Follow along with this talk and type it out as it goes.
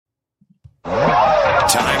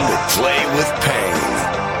Time to play with pain.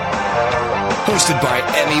 Hosted by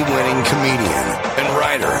Emmy-winning comedian and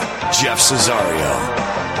writer Jeff Cesario.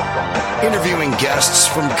 Interviewing guests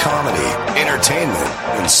from comedy, entertainment,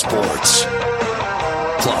 and sports.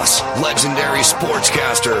 Plus, legendary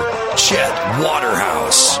sportscaster Chet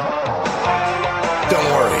Waterhouse.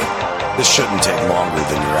 Don't worry, this shouldn't take longer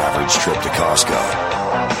than your average trip to Costco.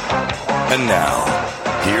 And now,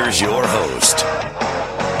 here's your host,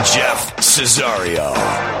 Jeff Cesario.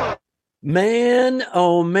 Man,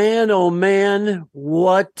 oh man,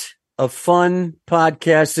 what a fun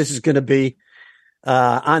podcast this is going to be.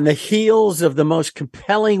 On the heels of the most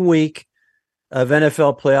compelling week of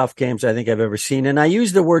NFL playoff games I think I've ever seen. And I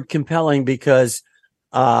use the word compelling because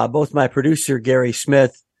both my producer, Gary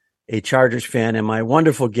Smith, a Chargers fan, and my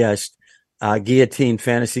wonderful guest, Guillotine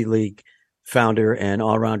Fantasy League founder and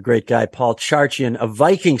all-around great guy, Paul Charchian, a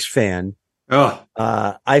Vikings fan.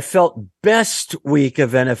 I felt best week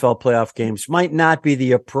of NFL playoff games might not be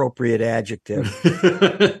the appropriate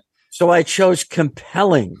adjective. So I chose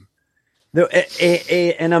compelling.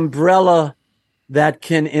 An umbrella that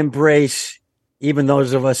can embrace even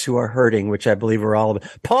those of us who are hurting, which I believe are all of it.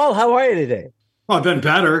 Paul, how are you today? Well, I've been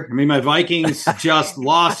better. I mean, my Vikings just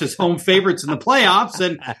lost as home favorites in the playoffs,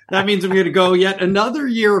 and that means I'm going to go yet another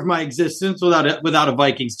year of my existence without a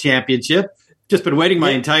Vikings championship. Just been waiting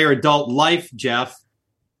my entire adult life, Jeff.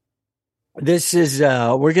 This is,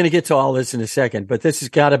 we're going to get to all this in a second, but this has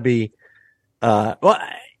got to be, well,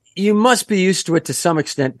 you must be used to it to some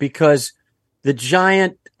extent because the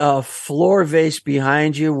giant floor vase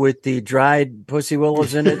behind you with the dried pussy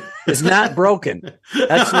willows in it is not broken.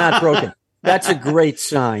 That's not broken. That's a great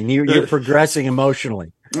sign. You're progressing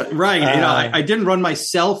emotionally. Right. I didn't run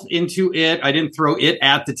myself into it. I didn't throw it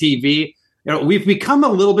at the TV. We've become a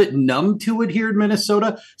little bit numb to it here in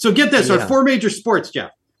Minnesota. So get this, our four major sports, Jeff.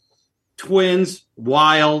 Twins,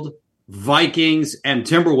 Wild, Vikings, and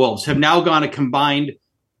Timberwolves have now gone a combined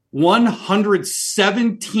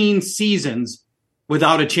 117 seasons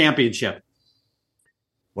without a championship.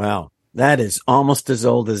 Wow. That is almost as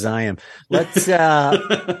old as I am. Let's, Chet,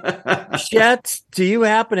 do you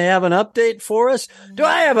happen to have an update for us? Do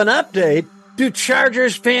I have an update? Do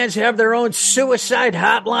Chargers fans have their own suicide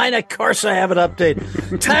hotline? Of course I have an update.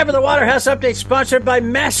 Time for the Waterhouse Update, sponsored by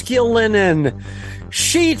Masculinen.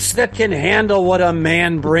 Sheets that can handle what a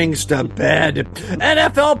man brings to bed.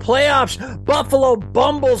 NFL playoffs. Buffalo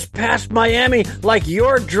bumbles past Miami like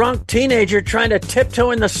your drunk teenager trying to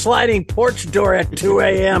tiptoe in the sliding porch door at 2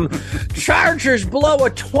 a.m. Chargers blow a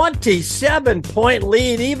 27-point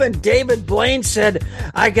lead. Even David Blaine said,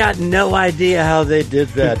 I got no idea how they did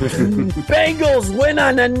that. Bengals win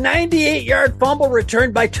on a 98-yard fumble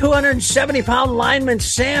returned by 270-pound lineman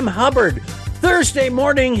Sam Hubbard. Thursday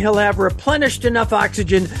morning, he'll have replenished enough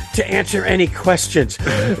oxygen to answer any questions.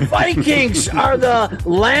 Vikings are the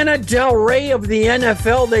Lana Del Rey of the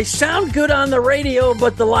NFL. They sound good on the radio,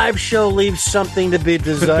 but the live show leaves something to be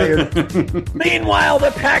desired. Meanwhile,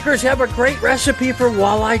 the Packers have a great recipe for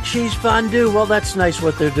walleye cheese fondue. Well, that's nice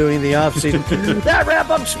what they're doing in the offseason. That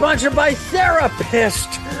wrap-up sponsored by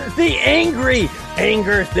Therapist, the angry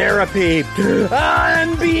anger therapy.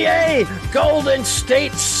 NBA, Golden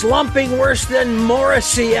State slumping worse than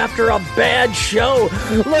Morrissey after a bad show.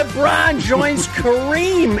 LeBron joins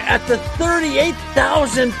Kareem at the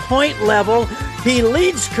 38,000-point level. He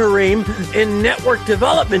leads Kareem in network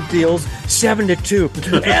development deals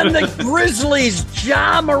 7-2. And the Grizzlies,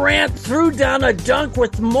 Ja Morant threw down a dunk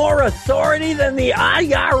with more authority than the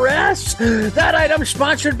IRS. That item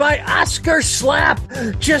sponsored by Oscar Slap,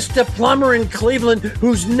 just a plumber in Cleveland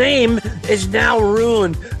whose name is now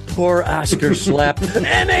ruined. Poor Oscar Slap.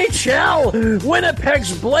 NHL,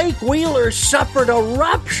 Winnipeg's Blake Wheeler suffered a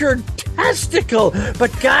ruptured testicle.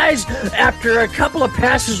 But guys, after a couple of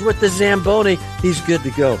passes with the Zamboni, he's good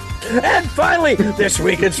to go. And finally, this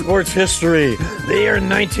week in sports history, the year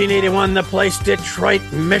 1981, the place Detroit,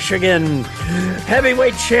 Michigan.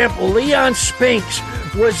 Heavyweight champ Leon Spinks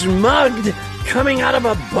was mugged coming out of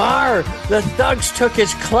a bar. The thugs took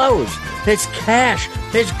his clothes, his cash,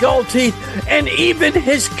 his gold teeth, and even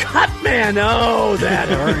his cut man. Oh, that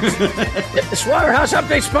hurts. The Slaughterhouse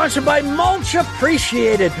Update sponsored by Mulch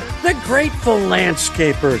Appreciated, the Grateful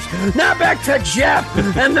Landscapers. Now back to Jeff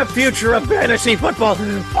and the future of fantasy football.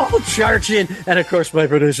 Paul Charchian, and of course my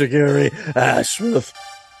producer Gary Smith.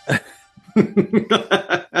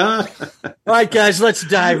 All right, guys, let's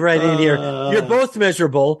dive right in here. You're both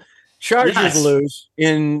miserable. Chargers lose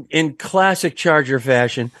in classic Charger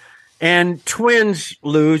fashion. And Twins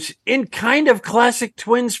lose in kind of classic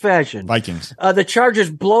Twins fashion. Vikings. The Chargers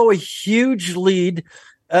blow a huge lead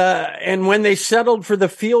And when they settled for the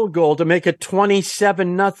field goal to make it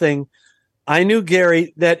 27-0, I knew,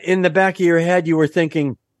 Gary, that in the back of your head you were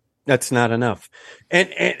thinking, that's not enough. And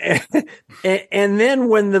then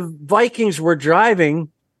when the Vikings were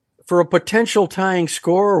driving for a potential tying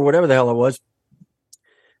score or whatever the hell it was,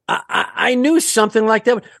 I knew something like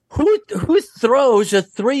that. Who throws a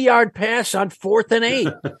 3-yard pass on 4th and 8?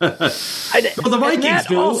 Well, the Vikings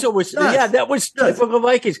do. Also was, that was typical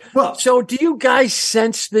Vikings. Well, so do you guys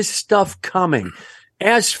sense this stuff coming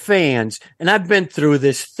as fans? And I've been through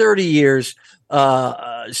this 30 years,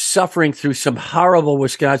 suffering through some horrible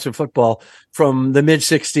Wisconsin football from the mid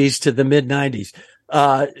 60s to the mid 90s.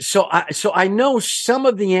 So I know some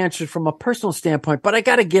of the answers from a personal standpoint, but I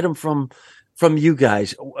got to get them from you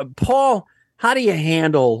guys. Paul, how do you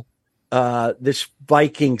handle this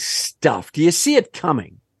Viking stuff? Do you see it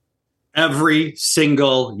coming? Every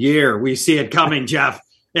single year we see it coming, Jeff.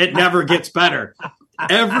 It never gets better.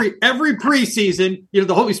 Every preseason,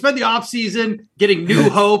 we spend the off season getting new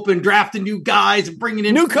hope and drafting new guys and bringing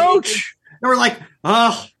in new coach. And we're like,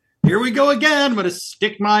 here we go again. I'm going to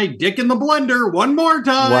stick my dick in the blender one more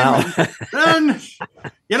time. Wow. Then,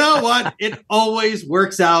 you know what? It always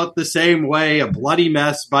works out the same way, a bloody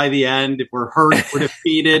mess by the end. If we're hurt, we're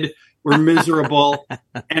defeated, we're miserable.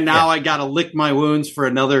 And now I got to lick my wounds for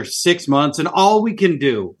another 6 months. And all we can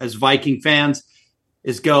do as Viking fans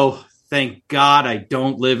is go, thank God I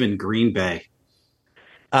don't live in Green Bay.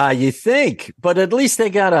 You think, but at least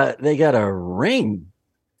they got a ring.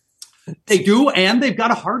 They do, and they've got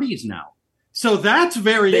a Hardee's now. So that's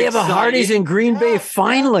very They exciting. have a Hardee's in Green Bay,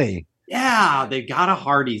 finally. Yeah, they got a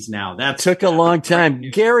Hardee's now. That took a long time.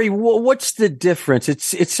 Gary, what's the difference? It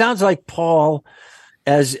sounds like Paul,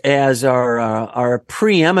 as our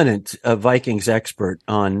preeminent Vikings expert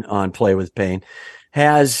on Play with Pain,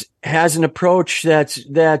 has an approach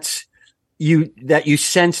that you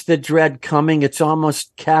sense the dread coming. It's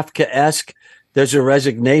almost Kafkaesque. There's a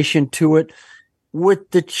resignation to it.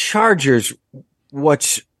 With the Chargers,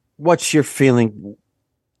 what's your feeling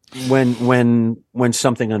when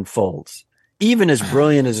something unfolds, even as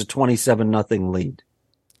brilliant as a 27-0 lead?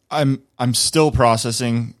 I'm still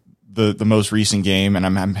processing the most recent game, and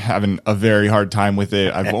I'm having a very hard time with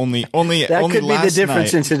it. I've only that could be the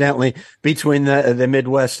difference, incidentally, between the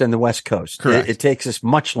Midwest and the West Coast. Correct. It takes us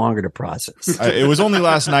much longer to process. It was only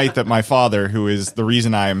last night that my father, who is the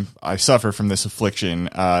reason I suffer from this affliction,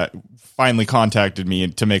 finally contacted me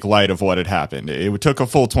to make light of what had happened. It took a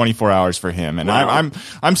full 24 hours for him, and wow.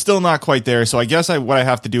 I'm still not quite there. So I guess what I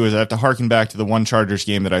have to do is I have to harken back to the one Chargers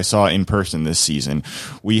game that I saw in person this season.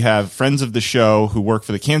 We have friends of the show who work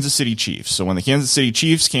for the Kansas City Chiefs. So when the Kansas City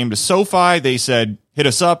Chiefs came to SoFi, they said, hit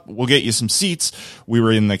us up. We'll get you some seats. We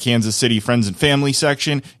were in the Kansas City friends and family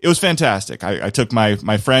section. It was fantastic. I took my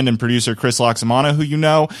friend and producer, Chris Loxamana, who you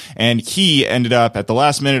know, and he ended up at the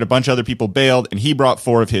last minute. A bunch of other people bailed, and he brought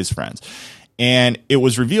 4 of his friends. And it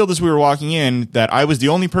was revealed as we were walking in that I was the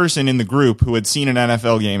only person in the group who had seen an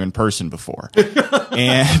NFL game in person before.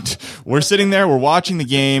 And we're sitting there, we're watching the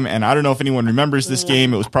game, and I don't know if anyone remembers this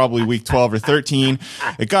game. It was probably week 12 or 13.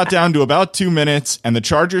 It got down to about 2 minutes, and the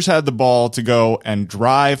Chargers had the ball to go and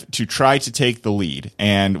drive to try to take the lead.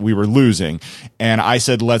 And we were losing. And I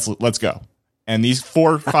said, let's go. And these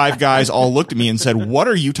 4 or 5 guys all looked at me and said, what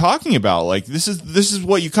are you talking about? Like, this is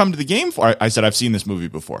what you come to the game for. I said, I've seen this movie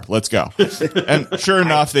before. Let's go. And sure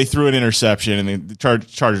enough, they threw an interception, and the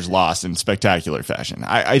Chargers lost in spectacular fashion.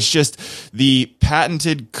 It's just the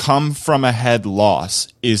patented come from ahead loss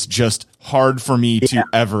is just hard for me to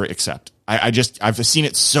ever accept. I've seen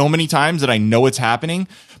it so many times that I know it's happening.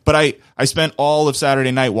 But I spent all of Saturday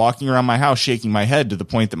night walking around my house shaking my head to the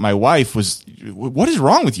point that my wife was, what is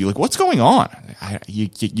wrong with you? Like, what's going on?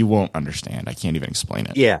 You won't understand. I can't even explain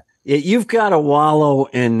it. Yeah. You've got to wallow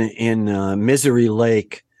in misery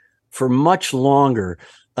lake for much longer.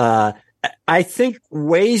 I think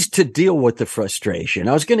ways to deal with the frustration.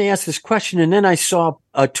 I was going to ask this question, and then I saw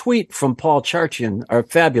a tweet from Paul Charchian, our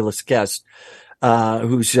fabulous guest,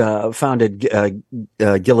 who's founded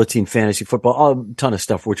Guillotine Fantasy Football, a ton of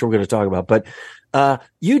stuff, which we're going to talk about. But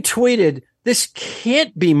you tweeted, this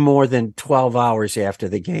can't be more than 12 hours after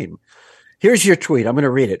the game. Here's your tweet. I'm going to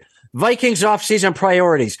read it. Vikings offseason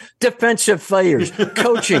priorities, defensive failures,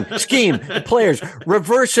 coaching, scheme, players,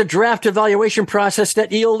 reverse a draft evaluation process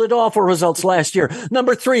that yielded awful results last year.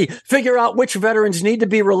 Number 3, figure out which veterans need to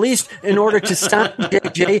be released in order to sign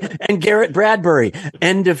JJ and Garrett Bradbury.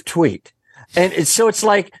 End of tweet. And so it's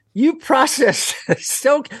like you process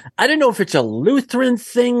so I don't know if it's a Lutheran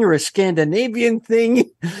thing or a Scandinavian thing.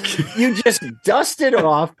 You just dusted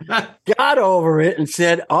off, got over it, and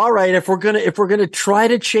said, all right, if we're gonna try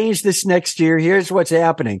to change this next year, here's what's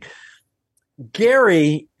happening.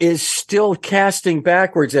 Gary is still casting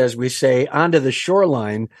backwards, as we say, onto the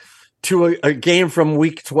shoreline to a game from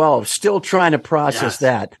week 12, still trying to process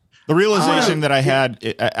that. The realization that I had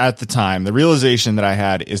at the time, is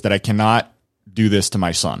that I cannot do this to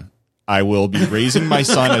my son. I will be raising my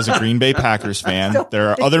son as a Green Bay Packers fan. There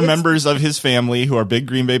are other members of his family who are big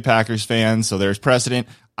Green Bay Packers fans, so there's precedent.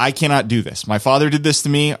 I cannot do this. My father did this to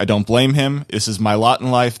me. I don't blame him. This is my lot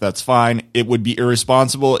in life. That's fine. It would be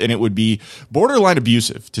irresponsible, and it would be borderline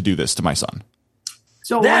abusive to do this to my son.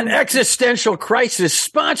 So that existential crisis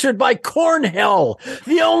sponsored by Cornhell,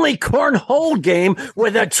 the only cornhole game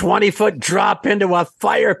with a 20-foot drop into a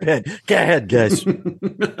fire pit. Go ahead, guys.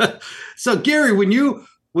 So, Gary, when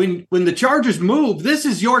the Chargers move, this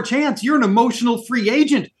is your chance. You're an emotional free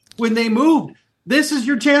agent. When they moved, this is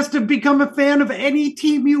your chance to become a fan of any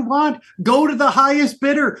team you want. Go to the highest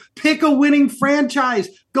bidder. Pick a winning franchise.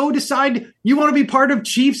 Go decide you want to be part of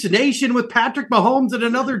Chiefs Nation with Patrick Mahomes and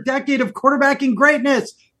another decade of quarterbacking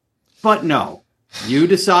greatness. But no, you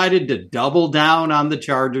decided to double down on the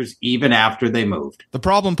Chargers even after they moved. The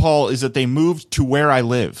problem, Paul, is that they moved to where I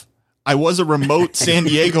live. I was a remote San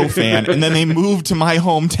Diego fan, and then they moved to my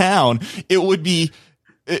hometown. It would be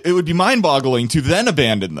mind-boggling to then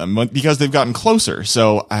abandon them because they've gotten closer.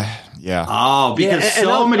 So, yeah. Oh, because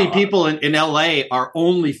so many people in LA are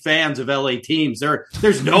only fans of LA teams.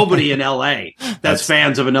 There's nobody in LA that's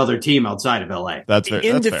fans of another team outside of LA. That's fair.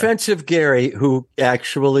 In defense of Gary, who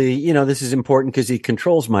actually, this is important because he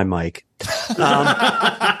controls my mic.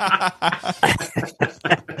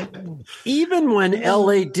 Even when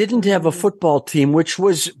LA didn't have a football team, which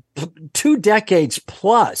was 2 decades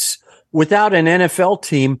plus without an NFL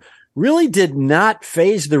team, really did not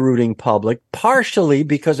faze the rooting public, partially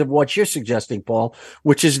because of what you're suggesting, Paul,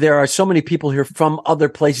 which is there are so many people here from other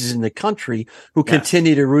places in the country who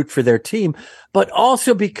continue to root for their team, but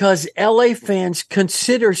also because LA fans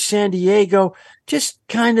consider San Diego just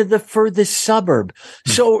kind of the furthest suburb.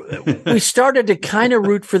 So we started to kind of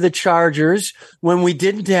root for the Chargers when we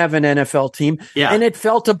didn't have an NFL team, and it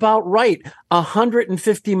felt about right.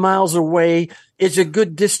 150 miles away is a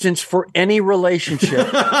good distance for any relationship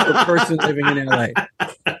for a person living in LA.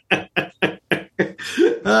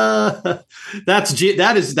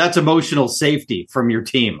 That's emotional safety from your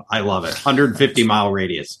team. I love it. 150-mile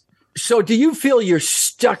radius. So do you feel you're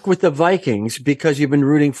stuck with the Vikings because you've been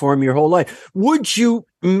rooting for them your whole life? Would you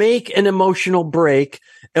make an emotional break,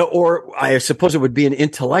 or I suppose it would be an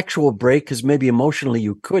intellectual break because maybe emotionally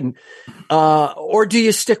you couldn't, or do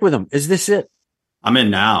you stick with them? Is this it? I'm in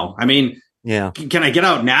now. I mean, yeah. Can I get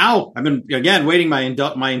out now? I've been, again, waiting my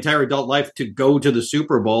entire adult life to go to the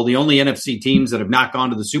Super Bowl. The only NFC teams that have not gone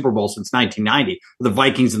to the Super Bowl since 1990 are the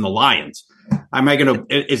Vikings and the Lions. Am I going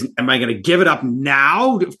to give it up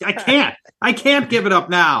now? I can't give it up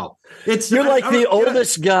now. You're like the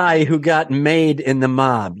oldest guy who got made in the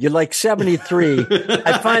mob. You're like 73.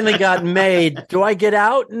 I finally got made. Do I get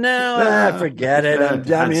out? No, forget it.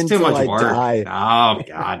 I'm in till I die. Oh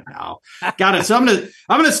God, no. Got it. So I'm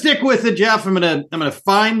gonna stick with it, Jeff. I'm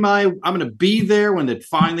gonna be there when it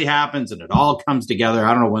finally happens and it all comes together.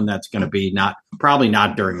 I don't know when that's gonna be. Probably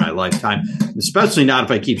not during my lifetime. Especially not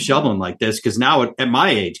if I keep shoveling like this. Because now at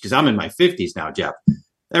my age, because I'm in my 50s now, Jeff.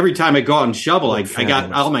 Every time I go out and shovel, I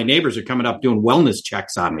got all my neighbors are coming up doing wellness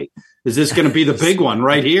checks on me. Is this going to be the big one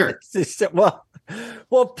right here?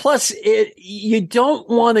 Well, plus you don't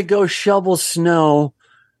want to go shovel snow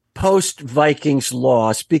post Vikings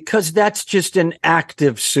loss because that's just an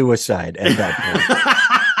active suicide at that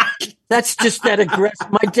point. That's just that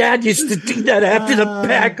aggressive. My dad used to do that after the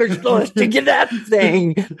Packers lost to get that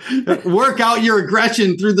thing. Work out your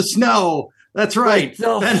aggression through the snow. That's right.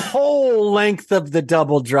 Like the whole length of the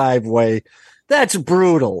double driveway. That's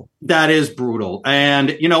brutal. That is brutal.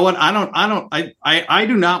 And you know what? I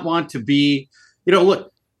do not want to be,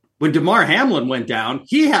 look, when DeMar Hamlin went down,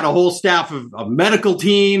 he had a whole staff of a medical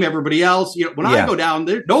team, everybody else. When I go down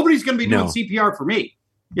there, nobody's going to be doing CPR for me.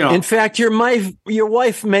 In fact, your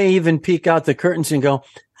wife may even peek out the curtains and go,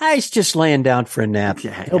 he's just laying down for a nap.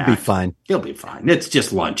 He'll be fine. He'll be fine. It's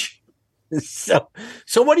just lunch. So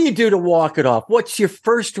what do you do to walk it off? What's your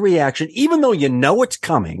first reaction? Even though you know it's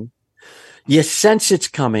coming, you sense it's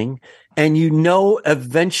coming, and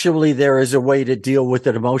eventually there is a way to deal with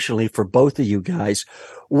it emotionally for both of you guys.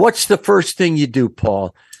 What's the first thing you do,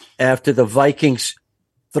 Paul, after the Vikings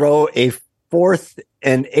throw a 4th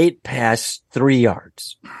and 8 pass 3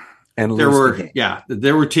 yards? And there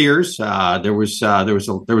were tears. There was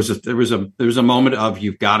a moment of,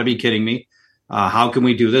 you've got to be kidding me. How can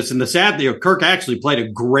we do this? And the sad thing, Kirk actually played a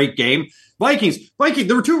great game. Vikings.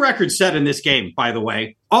 There were 2 records set in this game, by the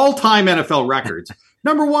way, all-time NFL records.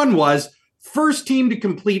 Number 1 was first team to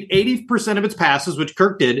complete 80% of its passes, which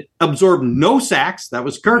Kirk did, absorb no sacks, that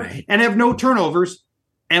was Kirk, and have no turnovers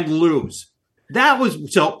and lose. That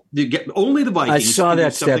was so only the Vikings. I saw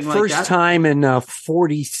that stat. First time in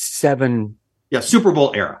 47. Yeah, Super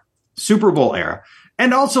Bowl era.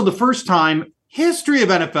 And also the first time history of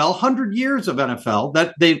NFL, 100 years of NFL,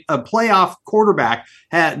 that they've allowed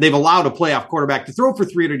a playoff quarterback to throw for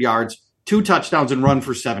 300 yards, 2 touchdowns, and run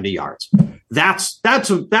for 70 yards. That's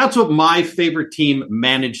what my favorite team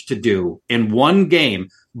managed to do in one game,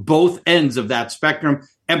 both ends of that spectrum.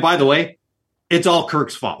 And by the way, it's all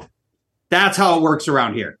Kirk's fault. That's how it works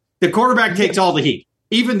around here. The quarterback takes all the heat,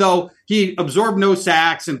 even though he absorbed no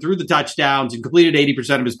sacks and threw the touchdowns and completed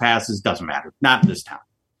 80% of his passes. Doesn't matter. Not in this town.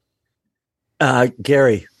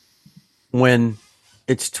 Gary, when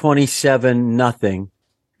it's 27-0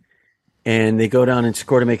 and they go down and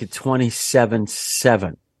score to make it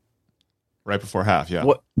 27-7. Right before half,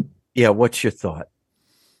 yeah. What's your thought?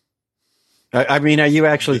 I mean, are you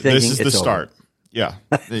actually thinking this is the start? Over? Yeah,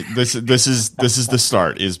 this is the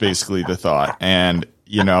start is basically the thought, and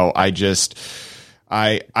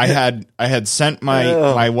I had sent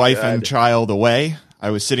my wife and child away. I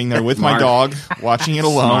was sitting there with my dog watching it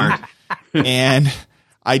alone, and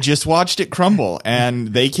I just watched it crumble. And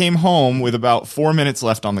they came home with about 4 minutes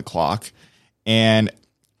left on the clock, and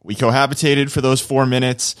we cohabitated for those 4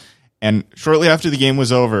 minutes. And shortly after the game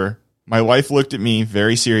was over, my wife looked at me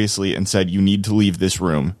very seriously and said, "You need to leave this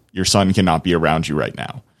room. Your son cannot be around you right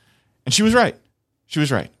now." And she was right.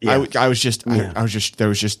 Yeah. I was just there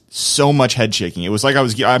was just so much head shaking. It was like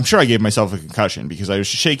I'm sure I gave myself a concussion because I was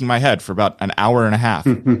just shaking my head for about an hour and a half,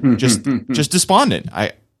 just despondent.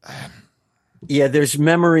 Yeah, there's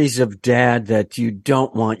memories of dad that you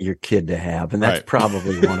don't want your kid to have, and that's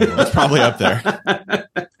probably one of them. That's probably up there.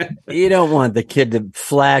 You don't want the kid to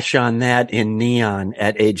flash on that in neon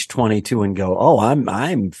at age 22 and go, "Oh,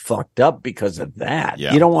 I'm fucked up because of that."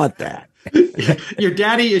 Yeah. You don't want that. Your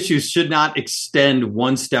daddy issues should not extend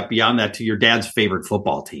one step beyond that to your dad's favorite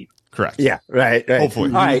football team. Correct. Yeah, right. Hopefully.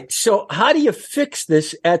 All right. So how do you fix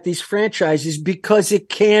this at these franchises? Because it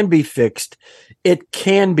can be fixed. It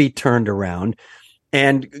can be turned around.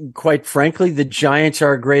 And quite frankly, the Giants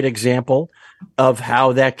are a great example of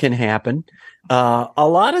how that can happen. A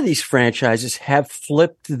lot of these franchises have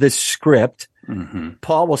flipped the script. Mm-hmm.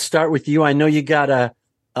 Paul, we'll start with you. I know you got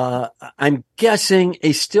I'm guessing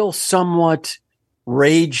a still somewhat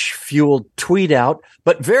rage-fueled tweet out,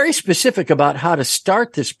 but very specific about how to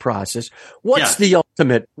start this process. What's the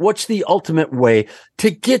ultimate way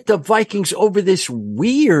to get the Vikings over this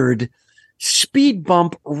weird speed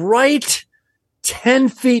bump right 10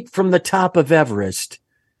 feet from the top of Everest?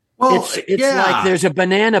 Well, it's like there's a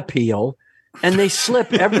banana peel and they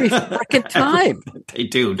slip every freaking time. They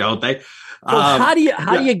do, don't they? So how do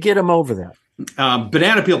you get them over that?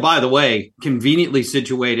 Banana peel, by the way, conveniently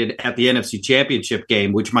situated at the NFC Championship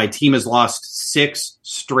game, which my team has lost 6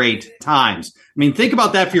 straight times. I mean, think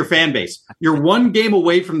about that for your fan base. You're one game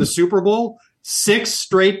away from the Super Bowl 6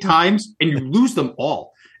 straight times, and you lose them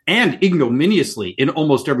all, and ignominiously in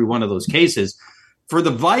almost every one of those cases. For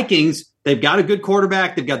the Vikings, they've got a good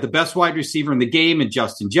quarterback. They've got the best wide receiver in the game in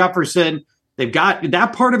Justin Jefferson. They've got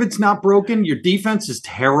that part of it's not broken. Your defense is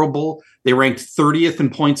terrible. They ranked 30th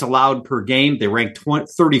in points allowed per game. They ranked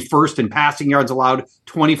 31st in passing yards allowed,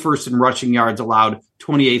 21st in rushing yards allowed,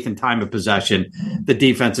 28th in time of possession. The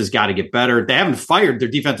defense has got to get better. They haven't fired their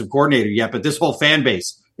defensive coordinator yet, but this whole fan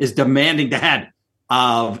base is demanding the head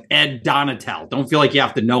of Ed Donatel. Don't feel like you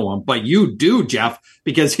have to know him, but you do, Jeff,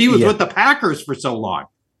 because he was with the Packers for so long.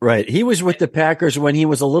 Right. He was with the Packers when he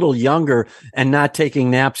was a little younger and not taking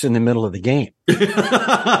naps in the middle of the game.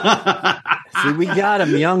 See, we got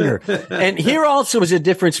him younger. And here also is a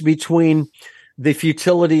difference between the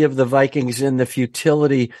futility of the Vikings and the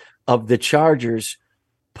futility of the Chargers.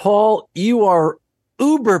 Paul, you are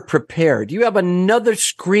uber prepared. You have another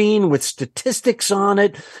screen with statistics on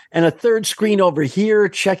it and a third screen over here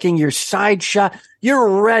checking your side shot.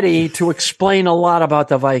 You're ready to explain a lot about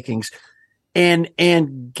the Vikings. And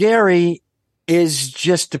Gary is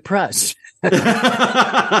just depressed.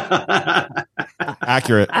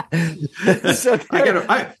 Accurate. So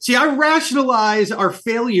I rationalize our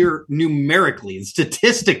failure numerically and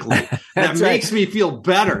statistically. That makes me feel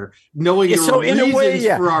better knowing the reasons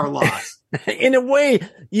for our loss. In a way,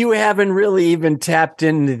 you haven't really even tapped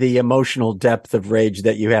into the emotional depth of rage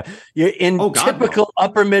that you have. You're in typical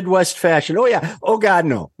upper Midwest fashion. Oh yeah. Oh God,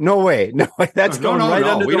 no. No way. No way. That's going right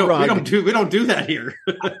under the rug. We don't do that here.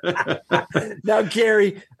 Now,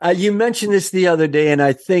 Gary, you mentioned this the other day, and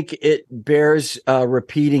I think it bears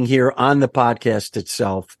repeating here on the podcast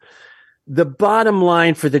itself. The bottom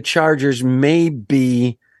line for the Chargers may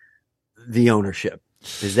be the ownership.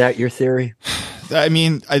 Is that your theory? I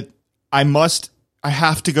mean, I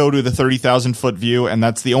have to go to the 30,000 foot view, and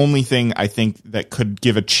that's the only thing I think that could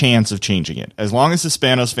give a chance of changing it. As long as the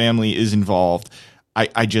Spanos family is involved,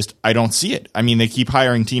 I don't see it. I mean, they keep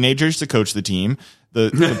hiring teenagers to coach the team.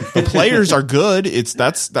 The players are good.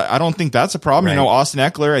 I don't think that's a problem. Right. You know, Austin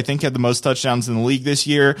Eckler, I think, had the most touchdowns in the league this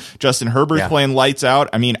year. Justin Herbert's playing lights out.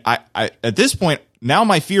 I mean, I at this point, now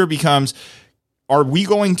my fear becomes, are we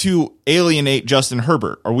going to alienate Justin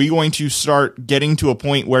Herbert? Are we going to start getting to a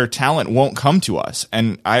point where talent won't come to us?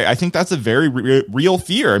 And I think that's a very real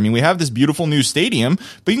fear. I mean, we have this beautiful new stadium,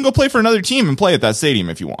 but you can go play for another team and play at that stadium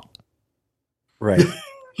if you want. Right.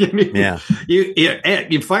 Yeah.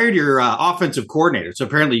 You fired your offensive coordinator, so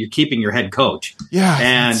apparently you're keeping your head coach. Yeah.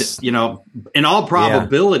 And, you know, in all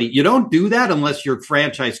probability, you don't do that unless your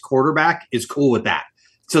franchise quarterback is cool with that.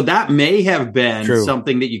 So that may have been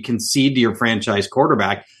something that you concede to your franchise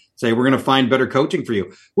quarterback. Say, we're going to find better coaching for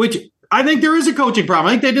you, which I think there is a coaching problem.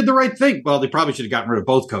 I think they did the right thing. Well, they probably should have gotten rid of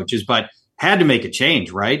both coaches, but had to make a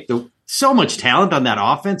change, right? So much talent on that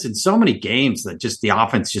offense and so many games that just the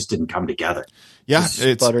offense just didn't come together. Yeah,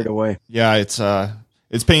 it's sputtered away. Yeah,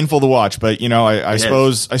 it's painful to watch, but you know, I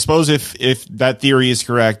suppose if that theory is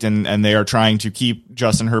correct and they are trying to keep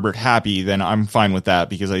Justin Herbert happy, then I'm fine with that,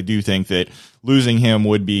 because I do think that losing him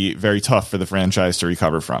would be very tough for the franchise to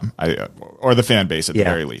recover from, or the fan base at the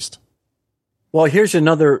very least. Well, here's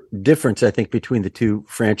another difference, I think, between the two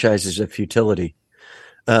franchises of futility.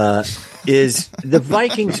 Is the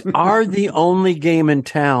Vikings are the only game in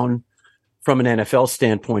town, from an NFL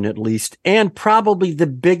standpoint at least, and probably the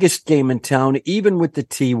biggest game in town, even with the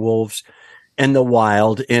T-Wolves and the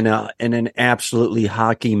Wild in an absolutely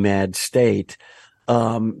hockey mad state.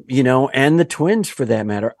 You know, and the Twins for that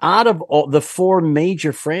matter. Out of all the four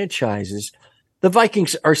major franchises, the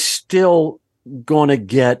Vikings are still going to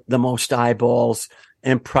get the most eyeballs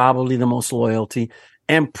and probably the most loyalty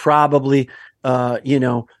and probably, you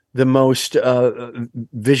know, the most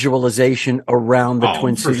visualization around the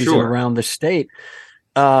Twin Cities and around the state.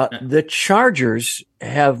 The Chargers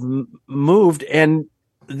have moved, and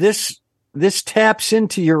this taps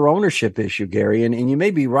into your ownership issue, Gary, and you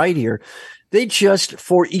may be right here. They just,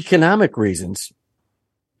 for economic reasons,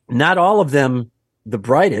 not all of them the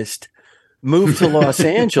brightest, moved to Los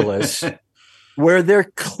Angeles, where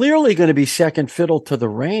they're clearly going to be second fiddle to the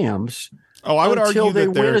Rams. Oh, I would argue they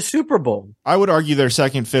win a Super Bowl. I would argue they're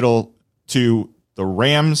second fiddle to the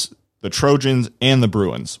Rams, the Trojans, and the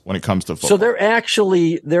Bruins when it comes to football. So they're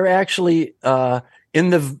actually in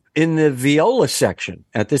the viola section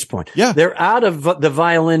at this point. Yeah, they're out of the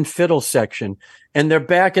violin fiddle section, and they're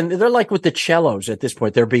back, and they're like with the cellos at this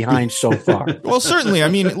point. They're behind so far. Well, certainly. I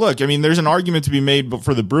mean, look, there's an argument to be made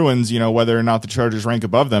for the Bruins, you know, whether or not the Chargers rank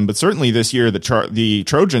above them. But certainly this year, the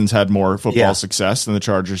Trojans had more football success than the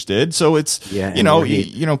Chargers did. So it's,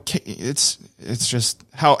 it's just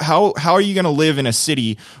how are you going to live in a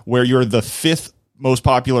city where you're the fifth most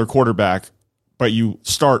popular quarterback, but you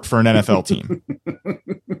start for an NFL team?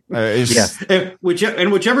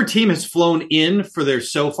 Whichever team has flown in for their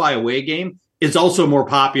SoFi away game is also more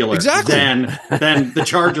popular than the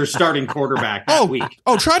Chargers starting quarterback that week.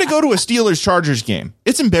 Oh, try to go to a Steelers-Chargers game.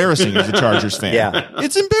 It's embarrassing as a Chargers fan. Yeah.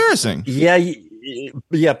 It's embarrassing.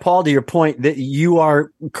 Yeah, Paul, to your point, that you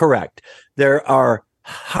are correct. There are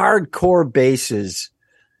hardcore bases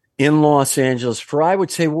in Los Angeles for, I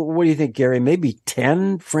would say, what do you think, Gary? Maybe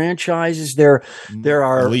 10 franchises. There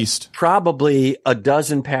are at least probably a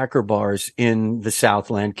dozen Packer bars in the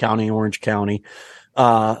Southland County, Orange County.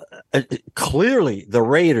 Clearly the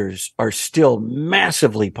Raiders are still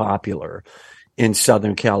massively popular in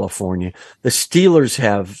Southern California. The Steelers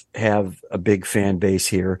have a big fan base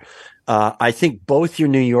here. I think both your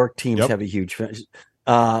New York teams have a huge fan.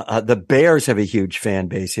 The Bears have a huge fan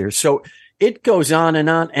base here. So it goes on,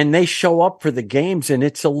 and they show up for the games, and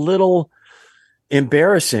it's a little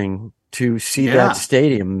embarrassing to see that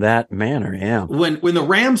stadium that manner. Yeah. When the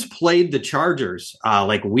Rams played the Chargers,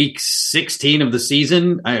 like week 16 of the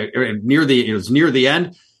season, it was near the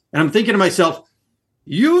end. And I'm thinking to myself,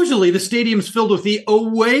 usually the stadium's filled with the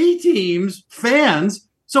away team's fans.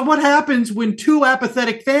 So what happens when two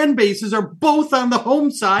apathetic fan bases are both on the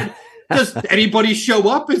home side Does anybody show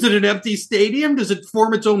up? Is it an empty stadium? Does it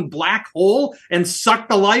form its own black hole and suck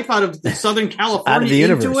the life out of Southern California out of the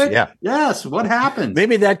universe, into it? Yeah. Yes. What happened?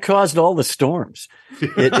 Maybe that caused all the storms.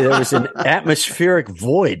 There was an atmospheric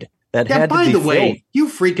void that had to be filled. By the way, you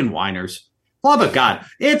freaking whiners. Love of God.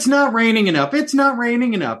 It's not raining enough. It's not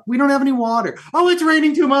raining enough. We don't have any water. Oh, it's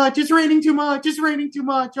raining too much. It's raining too much. It's raining too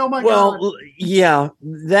much. Oh, my God. Well, yeah,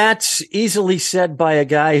 that's easily said by a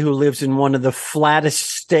guy who lives in one of the flattest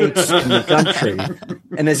states in the country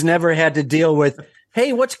and has never had to deal with,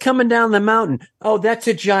 hey, what's coming down the mountain? Oh, that's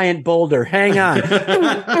a giant boulder. Hang on.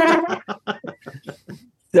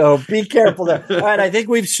 So be careful there. All right, I think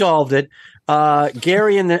we've solved it.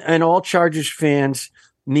 Gary and all Chargers fans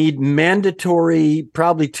need mandatory,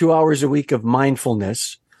 probably 2 hours a week of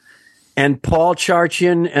mindfulness. And Paul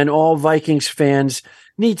Charchian and all Vikings fans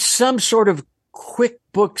need some sort of QuickBooks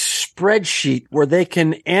spreadsheet where they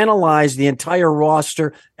can analyze the entire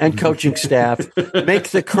roster and coaching staff,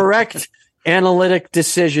 make the correct analytic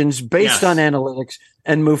decisions based on analytics,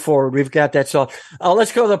 and move forward. We've got that solved.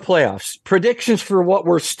 Let's go to the playoffs. Predictions for what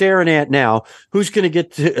we're staring at now. Who's going to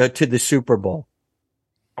get to the Super Bowl?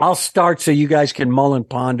 I'll start so you guys can mull and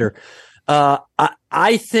ponder.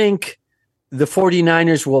 I think the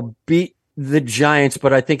 49ers will beat the Giants,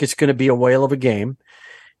 but I think it's going to be a whale of a game.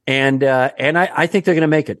 And I think they're going to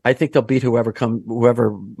make it. I think they'll beat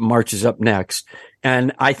whoever marches up next.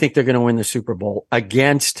 And I think they're going to win the Super Bowl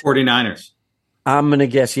against 49ers. I'm going to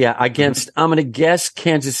guess, I'm going to guess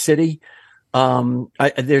Kansas City. How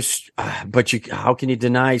can you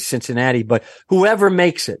deny Cincinnati? But whoever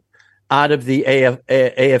makes it out of the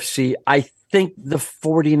AFC, I think the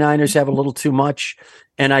 49ers have a little too much.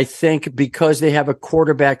 And I think because they have a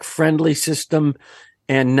quarterback friendly system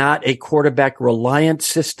and not a quarterback reliant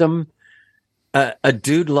system, a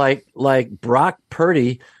dude like Brock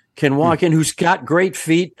Purdy can walk in, who's got great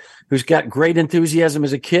feet, who's got great enthusiasm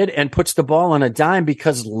as a kid, and puts the ball on a dime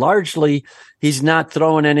because largely he's not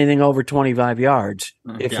throwing anything over 25 yards,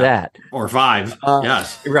 if that. Or 5.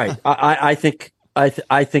 Yes. Right. I think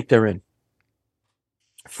they're in.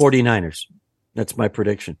 49ers. That's my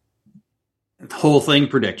prediction. Whole thing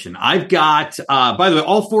prediction. I've got, by the way,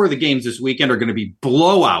 all 4 of the games this weekend are going to be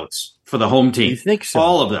blowouts for the home team. You think so?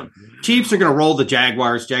 All of them. Chiefs are going to roll the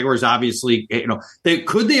Jaguars. Jaguars, obviously,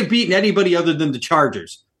 could they have beaten anybody other than the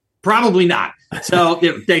Chargers? Probably not. So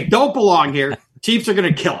they don't belong here. Chiefs are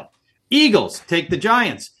going to kill them. Eagles take the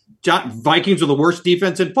Giants. Vikings are the worst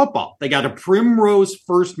defense in football. They got a primrose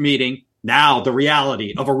first meeting. Now the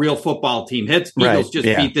reality of a real football team hits. Eagles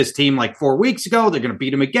beat this team like 4 weeks ago. They're going to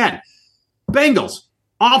beat them again. Bengals,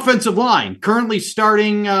 offensive line, currently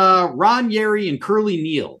starting Ron Yeri and Curly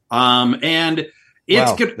Neal. And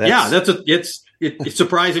it's good. It's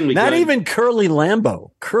surprisingly not good. Even Curly Lambeau.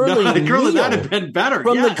 Curly Neal that'd have been better.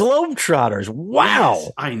 From the Globetrotters. Wow.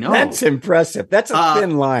 Yes, I know. That's impressive. That's a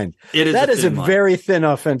thin line. It is. That is a very thin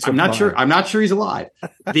offensive line. I'm not sure he's alive.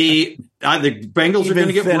 The Bengals are going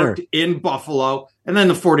to get worked in Buffalo. And then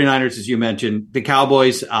the 49ers, as you mentioned, the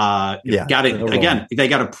Cowboys got it again. They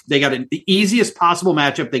got the easiest possible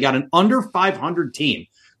matchup. They got an under 500 team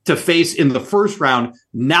to face in the first round.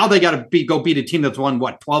 Now they got to go beat a team that's won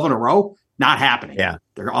 12 in a row. Not happening. Yeah,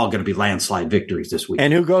 they're all going to be landslide victories this week.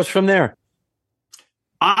 And who goes from there?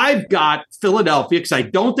 I've got Philadelphia because I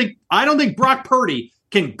don't think Brock Purdy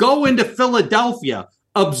can go into Philadelphia,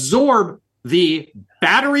 absorb the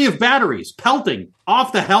battery of batteries pelting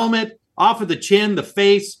off the helmet, off of the chin, the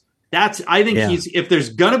face. If there's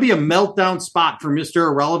going to be a meltdown spot for Mr.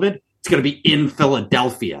 Irrelevant, it's going to be in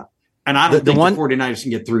Philadelphia. And I don't think the 49ers can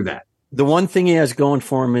get through that. The one thing he has going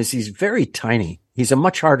for him is he's very tiny. He's a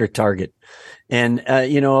much harder target. And,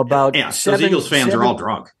 about those Eagles fans are all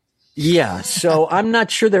drunk. Yeah. So I'm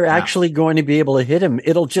not sure they're actually going to be able to hit him.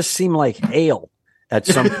 It'll just seem like hail at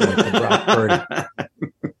some point to Brock Purdy.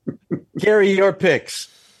 Gary, your picks.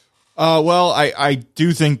 Well, I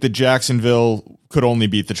do think that Jacksonville could only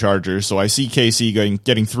beat the Chargers, so I see KC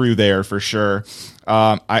getting through there for sure.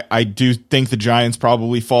 I do think the Giants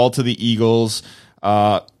probably fall to the Eagles.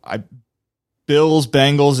 Bills,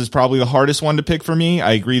 Bengals is probably the hardest one to pick for me.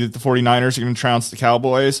 I agree that the 49ers are going to trounce the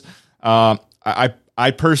Cowboys.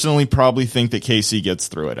 I personally probably think that KC gets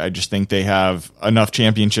through it. I just think they have enough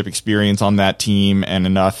championship experience on that team and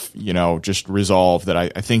enough, just resolve that I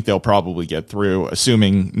think they'll probably get through,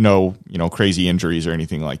 assuming no, crazy injuries or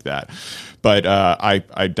anything like that. But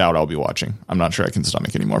I doubt I'll be watching. I'm not sure I can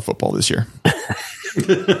stomach any more football this year.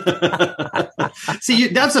 See,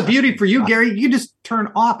 that's a beauty for you, Gary. You just turn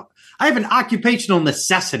off. I have an occupational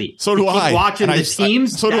necessity. So do I. Watching the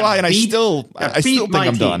teams. So do I, and I still think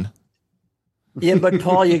I'm done. Yeah, but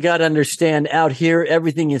Paul, you got to understand, out here,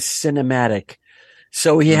 everything is cinematic.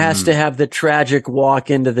 So he has to have the tragic walk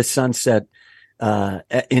into the sunset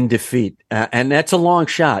in defeat. And that's a long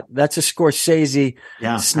shot. That's a Scorsese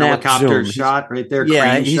snap helicopter zoom. shot right there,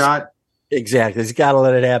 crane shot. Exactly. He's got to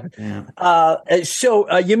let it happen. Yeah.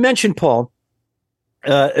 So you mentioned, Paul,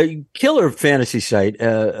 a killer fantasy site,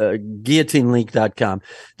 guillotineleague.com,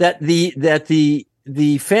 that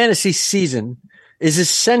the fantasy season is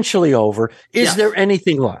essentially over. Is there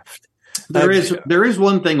anything left? There is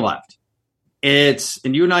one thing left. And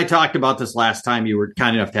you and I talked about this last time you were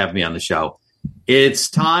kind enough to have me on the show. It's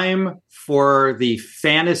time for the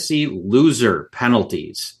fantasy loser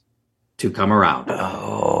penalties to come around.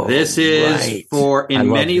 Oh, this is for,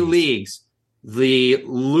 in many leagues, the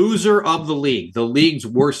loser of the league's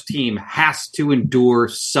worst team has to endure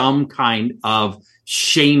some kind of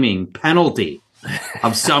shaming penalty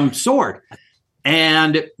of some sort.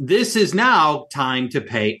 And this is now time to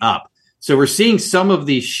pay up. So we're seeing some of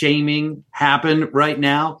the shaming happen right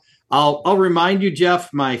now. I'll remind you,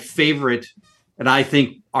 Jeff, my favorite, and I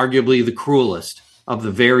think arguably the cruelest of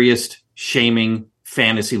the various shaming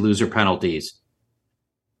fantasy loser penalties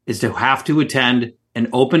is to have to attend an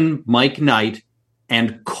open mic night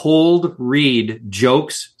and cold read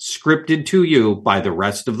jokes scripted to you by the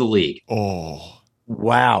rest of the league. Oh,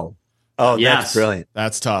 wow. Oh, yes. That's brilliant.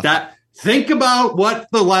 That's tough. Think about what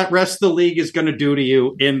the rest of the league is going to do to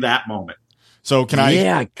you in that moment. So can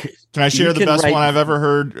I share the best one I've ever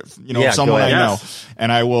heard, someone I know,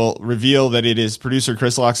 and I will reveal that it is producer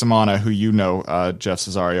Chris Loxamana, who Jeff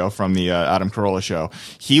Cesario from the Adam Carolla show.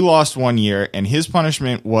 He lost one year, and his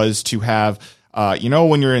punishment was to have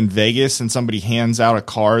when you're in Vegas and somebody hands out a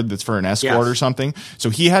card that's for an escort or something.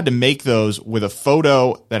 So he had to make those with a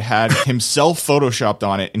photo that had himself photoshopped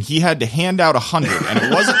on it, and he had to hand out 100, and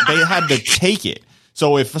it wasn't, they had to take it.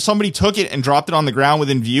 So if somebody took it and dropped it on the ground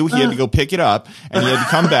within view, he had to go pick it up, and he had to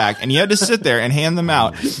come back, and he had to sit there and hand them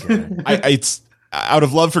out. It's out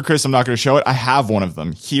of love for Chris, I'm not going to show it. I have one of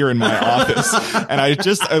them here in my office.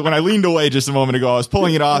 And when I leaned away just a moment ago, I was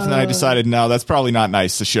pulling it off, and then I decided, no, that's probably not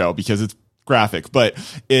nice to show because it's graphic. But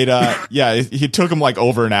it took him like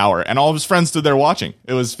over an hour, and all of his friends stood there watching.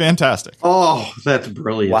 It was fantastic. Oh, that's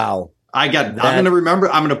brilliant. Wow. I'm going to remember.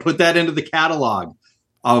 I'm going to put that into the catalog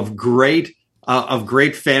of great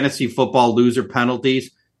fantasy football loser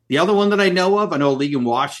penalties. The other one that I know a league in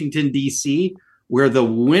Washington, D.C., where the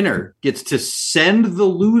winner gets to send the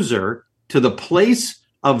loser to the place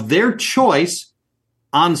of their choice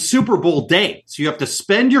on Super Bowl day. So you have to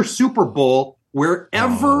spend your Super Bowl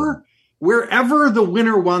wherever the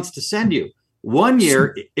winner wants to send you. One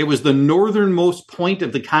year, it was the northernmost point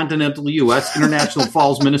of the continental U.S., International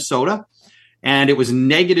Falls, Minnesota, and it was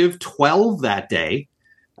 -12 that day.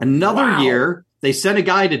 Another year, they sent a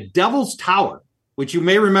guy to Devil's Tower, which you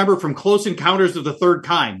may remember from Close Encounters of the Third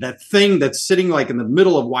Kind, that thing that's sitting like in the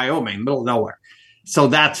middle of Wyoming, middle of nowhere. So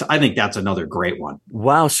I think that's another great one.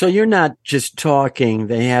 Wow. So you're not just talking,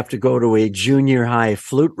 they have to go to a junior high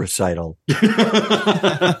flute recital.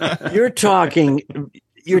 You're talking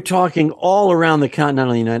all around the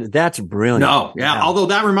continental United. That's brilliant. No, yeah. Wow. Although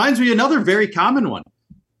that reminds me of another very common one.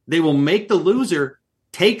 They will make the loser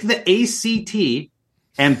take the ACT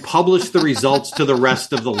and publish the results to the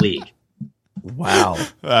rest of the league. Wow.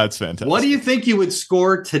 That's fantastic. What do you think you would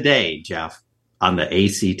score today, Jeff, on the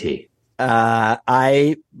ACT?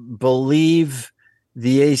 I believe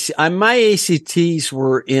my ACTs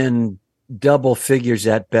were in double figures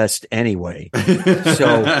at best anyway.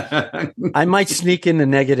 So I might sneak in the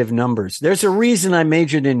negative numbers. There's a reason I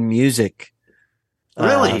majored in music.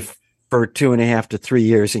 Really? For 2.5 to 3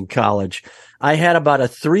 years in college. I had about a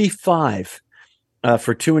 3.5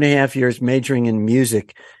 for 2.5 years majoring in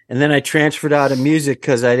music. And then I transferred out of music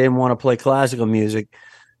because I didn't want to play classical music.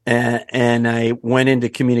 And I went into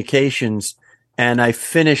communications, and I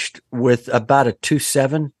finished with about a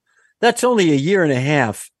 2.7. That's only a year and a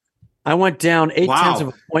half. I went down 0.8 of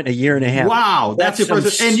a point in a year and a half. Wow, that's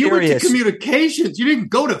impressive. And you went to communications. You didn't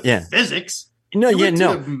go to physics. No, you went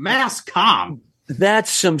to mass comm. That's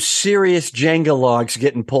some serious Jenga logs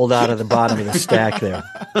getting pulled out of the bottom of the stack there.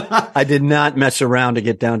 I did not mess around to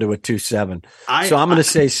get down to a 2.7. So I'm going to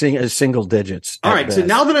say single digits. All right. Best. So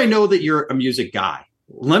now that I know that you're a music guy,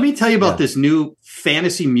 let me tell you about this new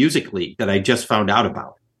fantasy music league that I just found out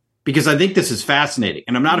about, because I think this is fascinating,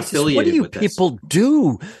 and I'm not affiliated with this. What do you people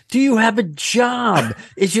do? Do you have a job?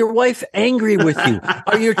 Is your wife angry with you?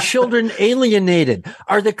 Are your children alienated?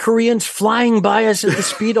 Are the Koreans flying by us at the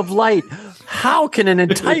speed of light? How can an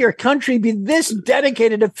entire country be this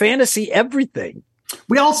dedicated to fantasy everything?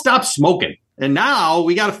 We all stopped smoking. And now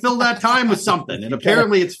we got to fill that time with something. And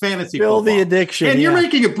apparently it's fantasy fill football. the addiction. And you're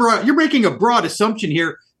making a broad assumption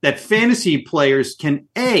here that fantasy players can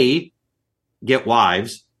A, get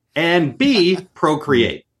wives, and B,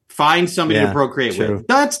 procreate. Find somebody to procreate with.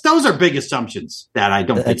 Those are big assumptions that I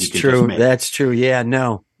don't think you can just make. That's true. Yeah,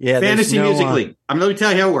 no. Yeah, Fantasy Music League. Let me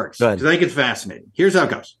tell you how it works, because I think it's fascinating. Here's how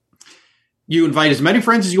it goes. You invite as many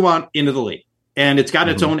friends as you want into the league, and it's got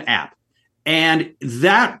its own app. And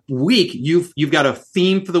that week, you've got a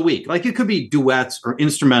theme for the week. Like it could be duets or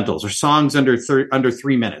instrumentals or songs under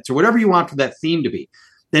 3 minutes or whatever you want for that theme to be.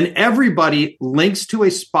 Then everybody links to a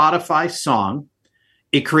Spotify song.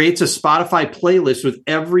 It creates a Spotify playlist with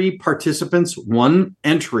every participant's one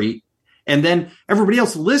entry. And then everybody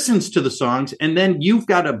else listens to the songs. And then you've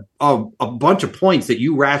got a bunch of points that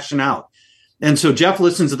you ration out. And so Jeff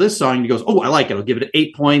listens to this song and he goes, oh, I like it. I'll give it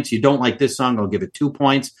 8 points. You don't like this song, I'll give it 2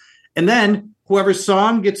 points. And then whoever's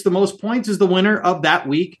song gets the most points is the winner of that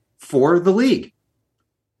week for the league.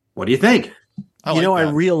 What do you think? I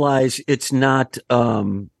realize it's not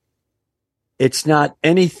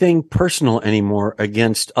anything personal anymore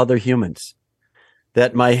against other humans.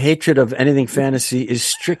 That my hatred of anything fantasy is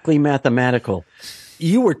strictly mathematical.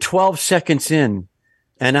 You were 12 seconds in,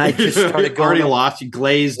 and I just started going. Already lost. You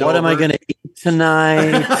glazed what over. Am I going to eat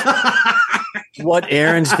tonight? What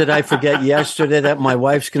errands did I forget yesterday that my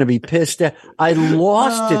wife's going to be pissed at? I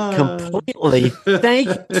lost it completely. Thank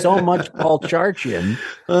you so much, Paul Charchian,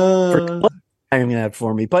 for clarifying that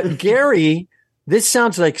for me. But Gary, this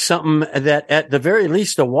sounds like something that at the very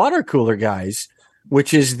least the water cooler guys,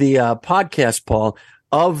 which is the podcast, Paul,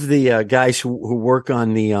 of the guys who work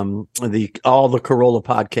on all the Corolla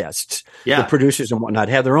podcasts, the producers and whatnot,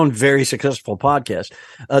 have their own very successful podcast.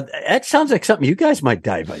 That sounds like something you guys might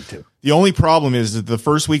dive into. The only problem is that the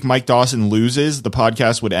first week Mike Dawson loses, the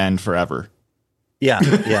podcast would end forever. Yeah.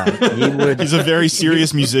 He would. He's a very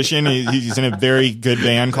serious musician. He's in a very good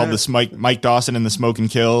band called Mike Dawson and the Smoking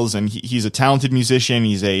Kills, and he's a talented musician.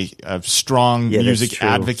 He's a strong music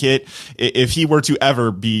advocate. If he were to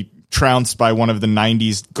ever be trounced by one of the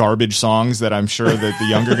 90s garbage songs that I'm sure that the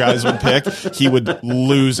younger guys would pick, he would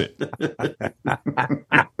lose it.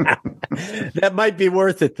 That might be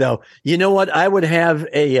worth it, though. You know what? I would have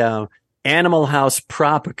a Animal House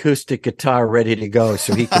prop acoustic guitar ready to go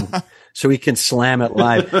so he can slam it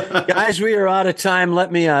live. Guys, we are out of time. Let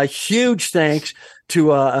me huge thanks to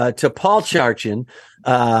Paul Charchian,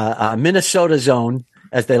 Minnesota's own,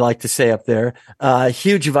 as they like to say up there.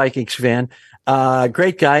 Huge Vikings fan.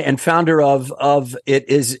 Great guy and founder of it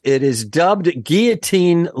is dubbed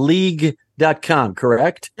GuillotineLeague.com,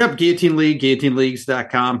 correct? Yep, Guillotine League,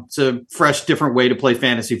 GuillotineLeagues.com. It's a fresh, different way to play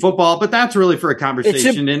fantasy football, but that's really for a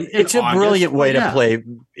conversation. It's a brilliant way to play.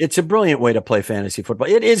 It's a brilliant way to play fantasy football.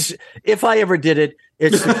 It is. If I ever did it,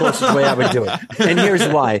 it's the closest way I would do it. And here's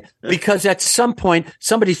why: because at some point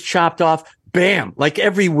somebody's chopped off. Bam! Like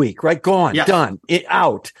every week, right? Gone, done,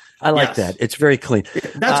 out. I like that. It's very clean.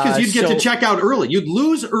 That's because you'd get to check out early. You'd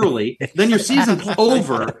lose early, then your season's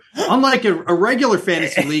over. Unlike a regular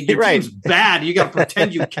fantasy league, your team's bad. You got to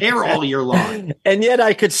pretend you care all year long. And yet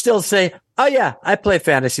I could still say, oh, yeah, I play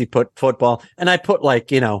fantasy football, and I put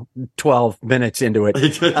 12 minutes into it.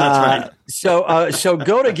 That's right. So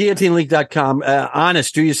go to GuillotineLeague.com.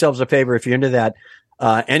 Honest, do yourselves a favor if you're into that.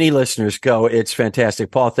 Any listeners, go. It's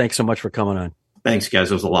fantastic. Paul, thanks so much for coming on. Thanks,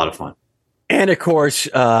 guys. It was a lot of fun. And, of course,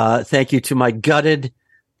 thank you to my gutted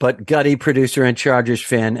but gutty producer and Chargers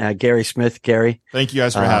fan, Gary Smith. Gary. Thank you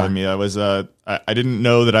guys for having me. I was I didn't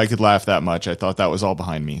know that I could laugh that much. I thought that was all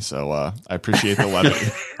behind me. So I appreciate the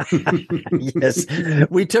levity. Yes.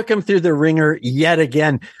 We took him through the ringer yet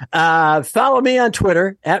again. Follow me on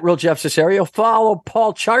Twitter at Real Jeff Cesario. Follow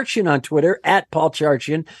Paul Charchian on Twitter at Paul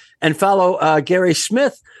Charchian. And follow Gary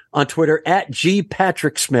Smith on Twitter at G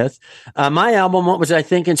Patrick Smith. My album, What Was I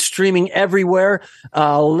Thinking? Streaming everywhere.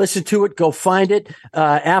 Listen to it. Go find it.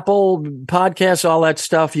 Apple Podcasts, all that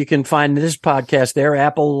stuff. You can find this podcast there.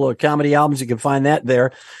 Apple Comedy Albums. You can find that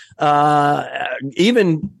there.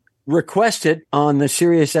 Even request it on the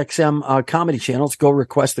SiriusXM comedy channels. Go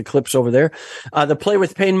request the clips over there. The Play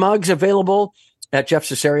with Pain mugs available at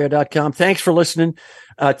jeffcesario.com. Thanks for listening.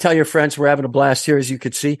 Tell your friends we're having a blast here, as you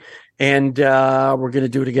could see. And we're going to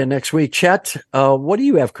do it again next week. Chet, what do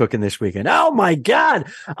you have cooking this weekend? Oh, my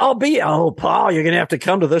God. Paul, you're going to have to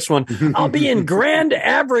come to this one. I'll be in Grand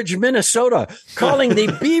Average, Minnesota, calling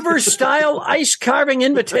the Beaver Style Ice Carving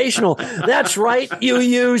Invitational. That's right. You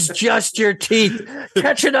use just your teeth.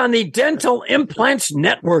 Catch it on the Dental Implants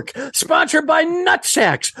Network. Sponsored by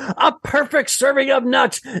Nutsacks, a perfect serving of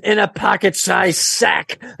nuts in a pocket-sized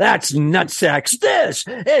sack. That's Nutsacks. This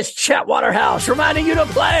is Chet Waterhouse reminding you to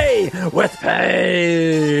play with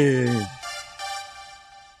pain.